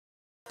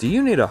Do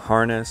you need a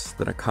harness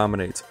that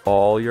accommodates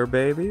all your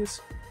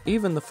babies,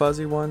 even the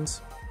fuzzy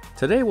ones?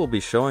 Today we'll be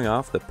showing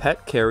off the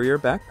Pet Carrier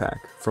Backpack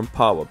from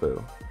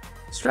Pawaboo.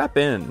 Strap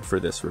in for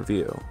this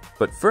review,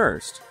 but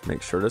first,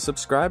 make sure to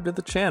subscribe to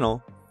the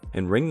channel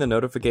and ring the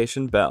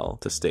notification bell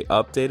to stay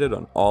updated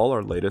on all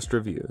our latest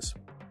reviews.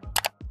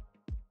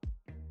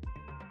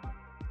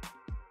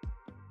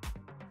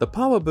 The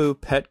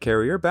Pawaboo Pet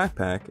Carrier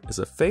Backpack is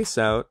a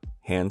face-out,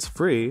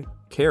 hands-free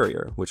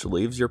carrier which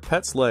leaves your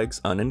pet's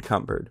legs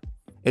unencumbered.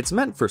 It's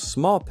meant for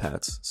small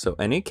pets, so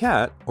any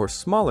cat or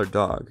smaller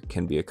dog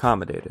can be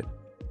accommodated.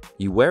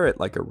 You wear it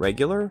like a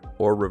regular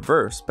or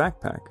reverse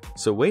backpack,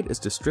 so weight is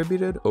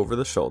distributed over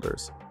the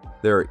shoulders.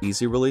 There are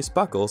easy release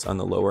buckles on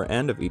the lower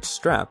end of each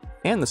strap,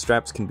 and the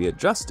straps can be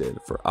adjusted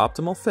for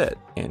optimal fit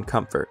and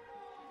comfort.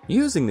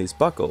 Using these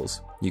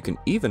buckles, you can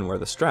even wear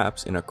the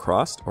straps in a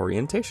crossed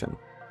orientation.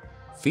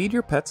 Feed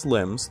your pet's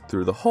limbs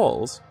through the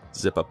holes,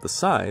 zip up the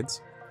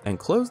sides, and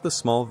close the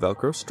small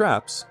Velcro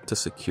straps to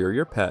secure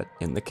your pet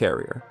in the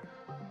carrier.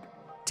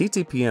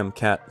 TTPM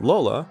cat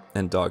Lola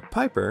and dog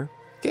Piper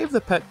gave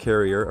the pet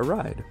carrier a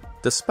ride.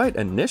 Despite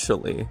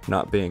initially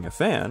not being a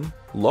fan,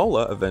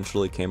 Lola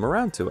eventually came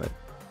around to it.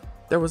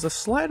 There was a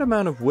slight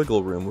amount of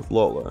wiggle room with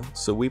Lola,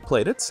 so we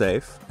played it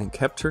safe and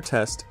kept her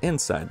test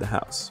inside the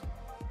house.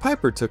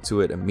 Piper took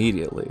to it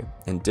immediately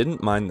and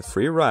didn't mind the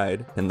free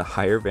ride and the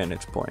higher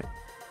vantage point.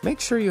 Make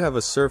sure you have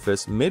a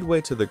surface midway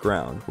to the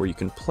ground where you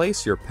can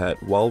place your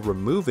pet while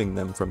removing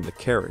them from the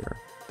carrier.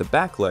 The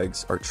back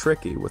legs are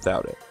tricky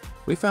without it.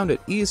 We found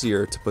it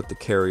easier to put the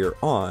carrier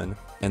on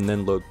and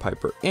then load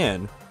Piper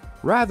in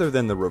rather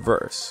than the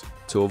reverse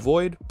to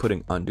avoid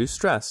putting undue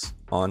stress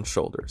on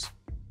shoulders.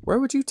 Where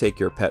would you take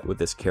your pet with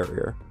this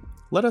carrier?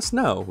 Let us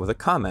know with a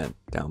comment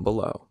down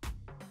below.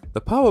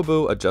 The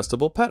Pawaboo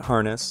adjustable pet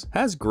harness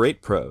has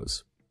great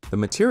pros. The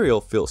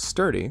material feels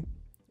sturdy,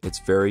 it's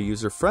very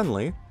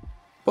user-friendly,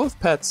 both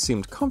pets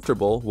seemed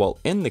comfortable while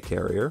in the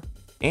carrier,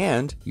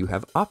 and you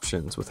have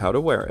options with how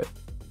to wear it.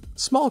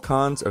 Small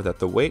cons are that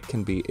the weight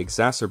can be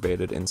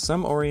exacerbated in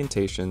some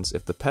orientations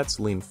if the pets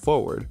lean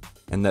forward,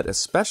 and that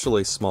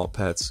especially small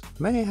pets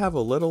may have a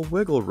little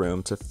wiggle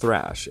room to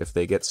thrash if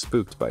they get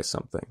spooked by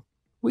something.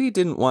 We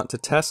didn't want to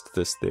test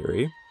this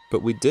theory,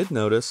 but we did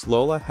notice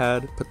Lola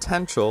had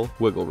potential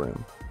wiggle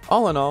room.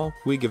 All in all,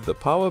 we give the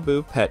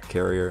Pawaboo Pet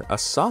Carrier a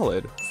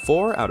solid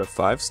 4 out of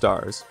 5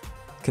 stars.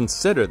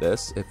 Consider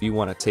this if you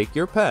want to take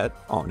your pet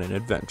on an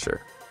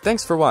adventure.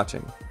 Thanks for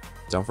watching.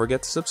 Don't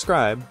forget to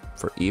subscribe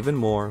for even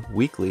more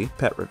weekly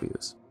pet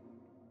reviews.